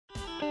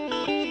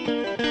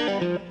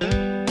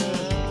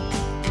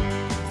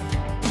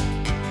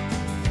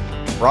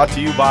Brought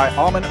to you by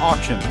Alman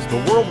Auctions, the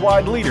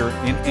worldwide leader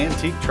in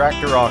antique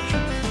tractor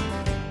auctions.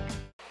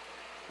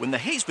 When the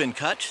hay's been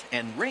cut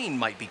and rain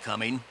might be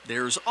coming,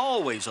 there's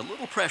always a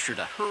little pressure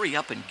to hurry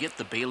up and get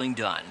the baling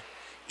done,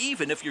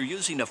 even if you're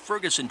using a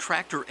Ferguson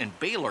tractor and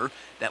baler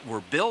that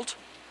were built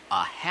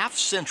a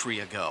half-century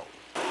ago.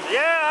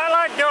 Yeah, I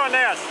like doing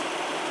this.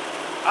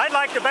 I'd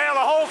like to bale the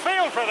whole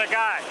field for the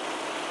guy.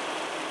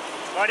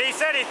 But he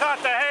said he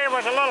thought the hay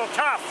was a little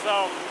tough,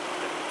 so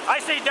I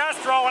see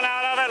dust rolling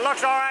out of it.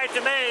 Looks all right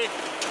to me.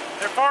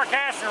 They're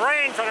forecasting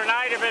rain for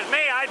tonight. If it's me,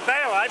 I'd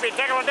bale. I'd be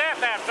tickled to death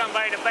to have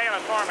somebody to bale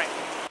it for me.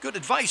 Good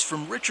advice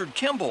from Richard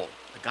Kimball,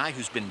 a guy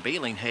who's been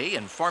baling hay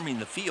and farming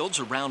the fields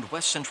around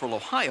west central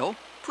Ohio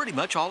pretty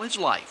much all his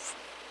life.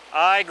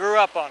 I grew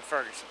up on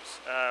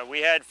Fergusons.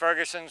 We had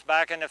Fergusons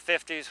back in the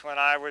 50s when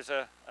I was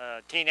a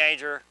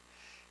teenager,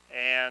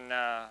 and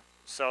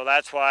so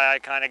that's why I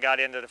kind of got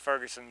into the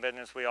Ferguson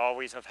business. We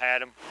always have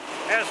had them.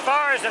 As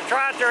far as the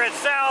tractor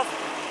itself,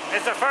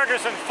 it's a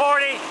Ferguson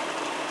 40.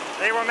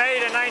 They were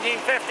made in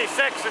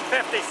 1956 and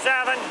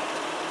 57,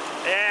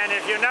 and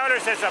if you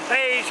notice, it's a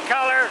beige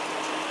color.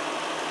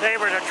 They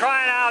were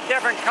trying out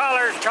different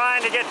colors,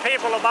 trying to get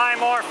people to buy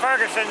more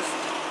Fergusons.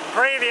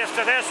 Previous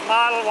to this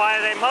model, why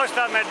most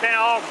of them had been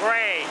all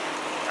gray,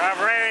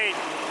 very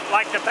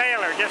like the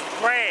Baler, just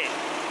gray.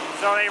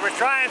 So they were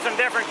trying some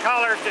different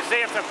colors to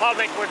see if the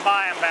public would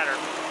buy them better.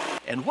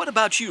 And what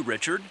about you,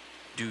 Richard?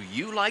 Do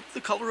you like the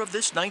color of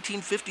this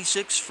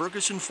 1956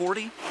 Ferguson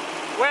 40?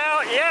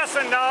 Well, yes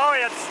and no.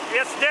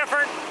 It's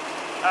different.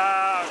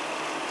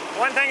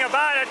 One thing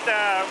about it,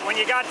 when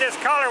you got this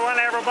color one,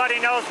 everybody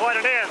knows what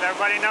it is.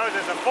 Everybody knows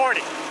it's a 40.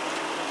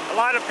 A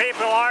lot of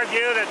people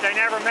argue that they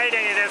never made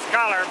any of this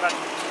color, but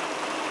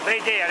they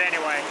did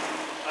anyway.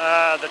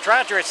 The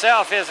tractor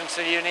itself isn't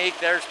so unique.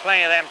 There's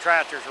plenty of them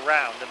tractors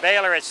around. The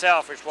baler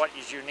itself is what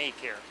is unique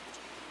here.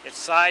 It's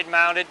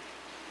side-mounted,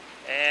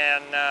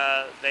 and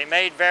they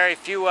made very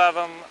few of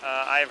them.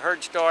 I've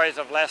heard stories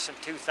of less than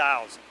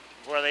 2,000.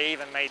 Whether they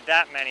even made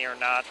that many or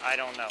not, I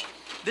don't know.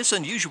 This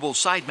unusual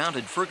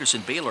side-mounted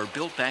Ferguson baler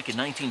built back in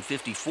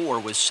 1954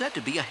 was said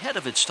to be ahead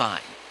of its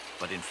time,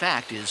 but in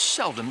fact is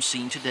seldom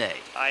seen today.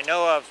 I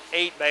know of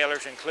 8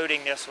 balers,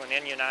 including this one,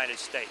 in the United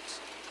States.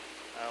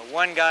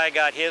 One guy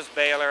got his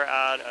baler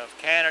out of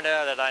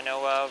Canada that I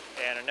know of,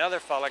 and another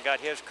fella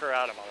got his cur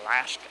out of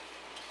Alaska.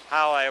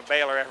 How a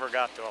baler ever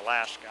got to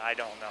Alaska, I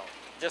don't know.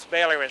 This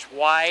baler is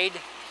wide.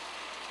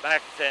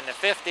 Back in the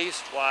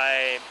 50s,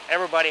 why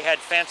everybody had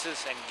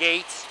fences and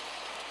gates.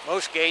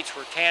 Most gates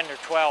were 10 or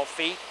 12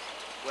 feet.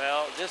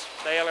 Well, this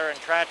baler and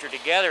tractor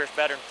together is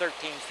better than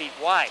 13 feet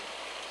wide.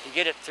 To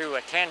get it through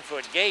a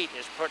 10-foot gate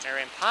is pretty near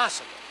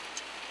impossible.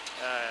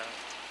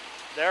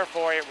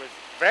 Therefore, it was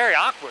very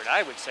awkward,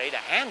 I would say, to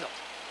handle.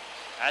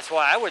 That's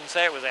why I wouldn't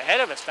say it was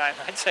ahead of its time.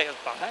 I'd say it was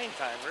behind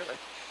time, really.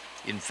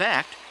 In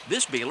fact,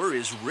 this baler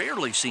is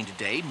rarely seen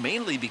today,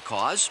 mainly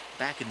because,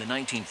 back in the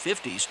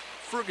 1950s,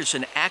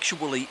 Ferguson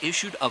actually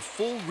issued a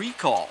full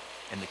recall,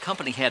 and the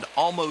company had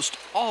almost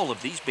all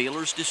of these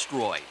balers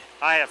destroyed.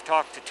 I have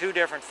talked to 2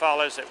 different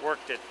fellows that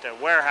worked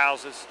at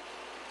warehouses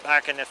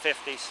back in the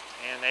 50s,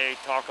 and they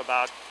talk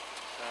about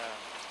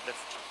the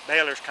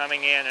balers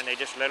coming in, and they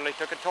just literally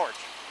took a torch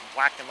and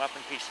whacked them up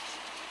in pieces.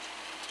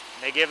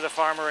 And they give the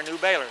farmer a new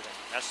baler then.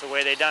 That's the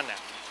way they done that.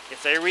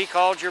 If they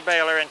recalled your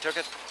baler and took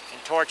it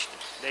and torched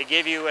it, they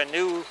give you a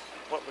new,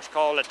 what was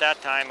called at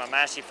that time, a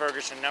Massey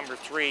Ferguson number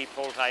 3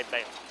 full-type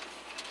baler.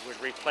 Would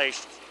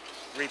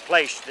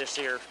replace this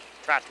here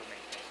tractor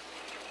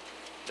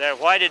maintainer.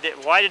 Why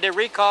did they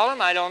recall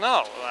them? I don't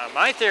know.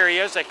 My theory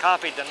is they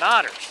copied the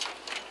knotters,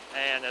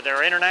 and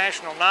they're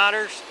international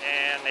knotters,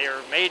 and they are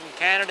made in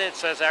Canada. It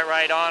says that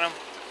right on them.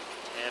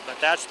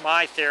 But that's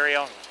my theory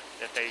only,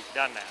 that they've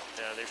done that.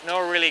 There's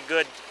no really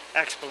good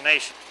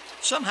explanation.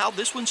 Somehow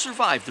this one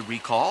survived the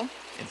recall,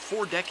 and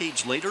 4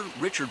 decades later,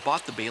 Richard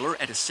bought the baler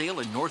at a sale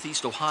in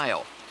Northeast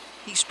Ohio.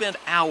 He spent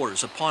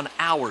hours upon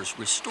hours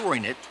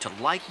restoring it to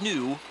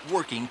like-new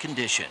working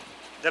condition.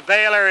 The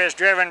baler is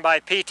driven by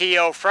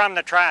PTO from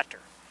the tractor.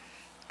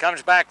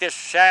 Comes back this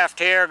shaft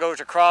here, goes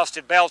across,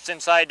 it belts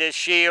inside this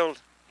shield,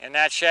 and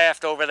that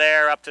shaft over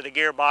there up to the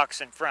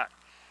gearbox in front.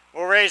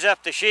 We'll raise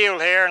up the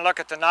shield here and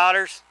look at the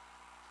knotters.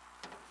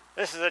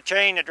 This is a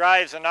chain that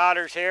drives the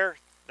knotters here.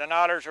 The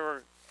knotters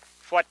are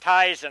what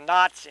ties the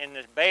knots in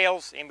the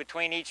bales. In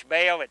between each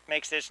bale, it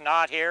makes this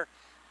knot here.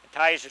 It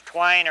ties the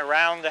twine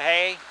around the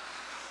hay.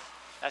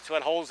 That's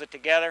what holds it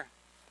together.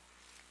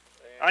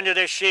 Under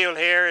this shield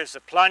here is the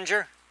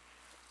plunger.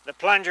 The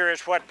plunger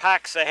is what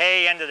packs the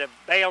hay into the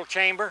bale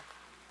chamber.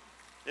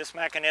 This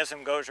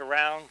mechanism goes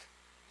around,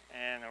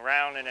 and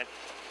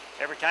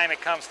every time it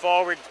comes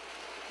forward,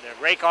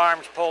 the rake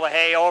arms pull the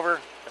hay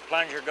over, the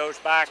plunger goes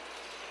back,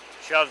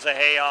 shoves the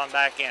hay on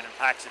back in and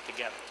packs it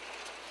together.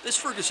 This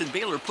Ferguson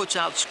baler puts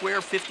out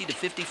square 50 to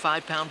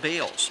 55 pound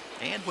bales,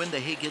 and when the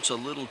hay gets a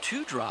little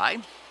too dry,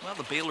 well,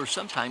 the baler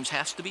sometimes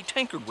has to be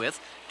tinkered with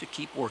to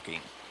keep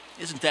working.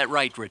 Isn't that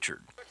right,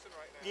 Richard?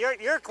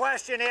 Your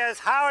question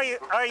is, are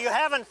you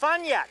having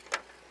fun yet?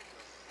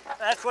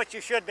 That's what you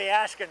should be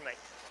asking me.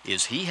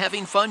 Is he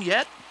having fun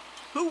yet?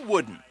 Who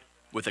wouldn't?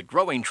 With a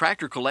growing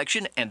tractor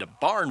collection and a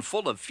barn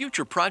full of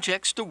future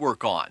projects to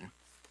work on.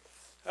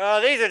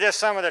 These are just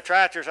some of the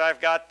tractors I've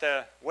got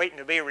waiting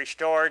to be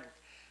restored.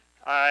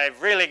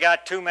 I've really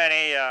got too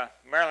many.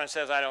 Marilyn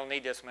says I don't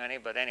need this many,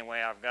 but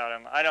anyway, I've got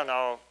them. I don't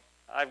know.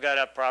 I've got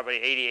up probably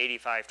 80,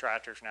 85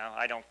 tractors now.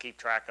 I don't keep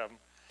track of them.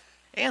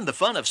 And the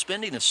fun of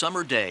spending a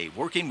summer day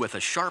working with a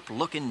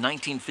sharp-looking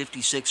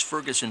 1956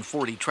 Ferguson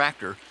 40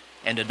 tractor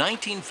and a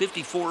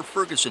 1954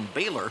 Ferguson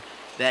Baler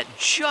that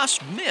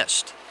just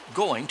missed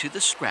going to the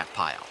scrap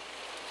pile.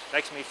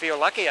 Makes me feel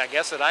lucky, I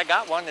guess, that I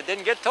got one that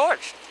didn't get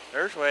torched.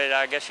 There's a way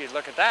I guess you'd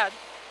look at that.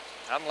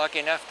 I'm lucky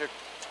enough to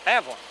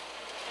have one.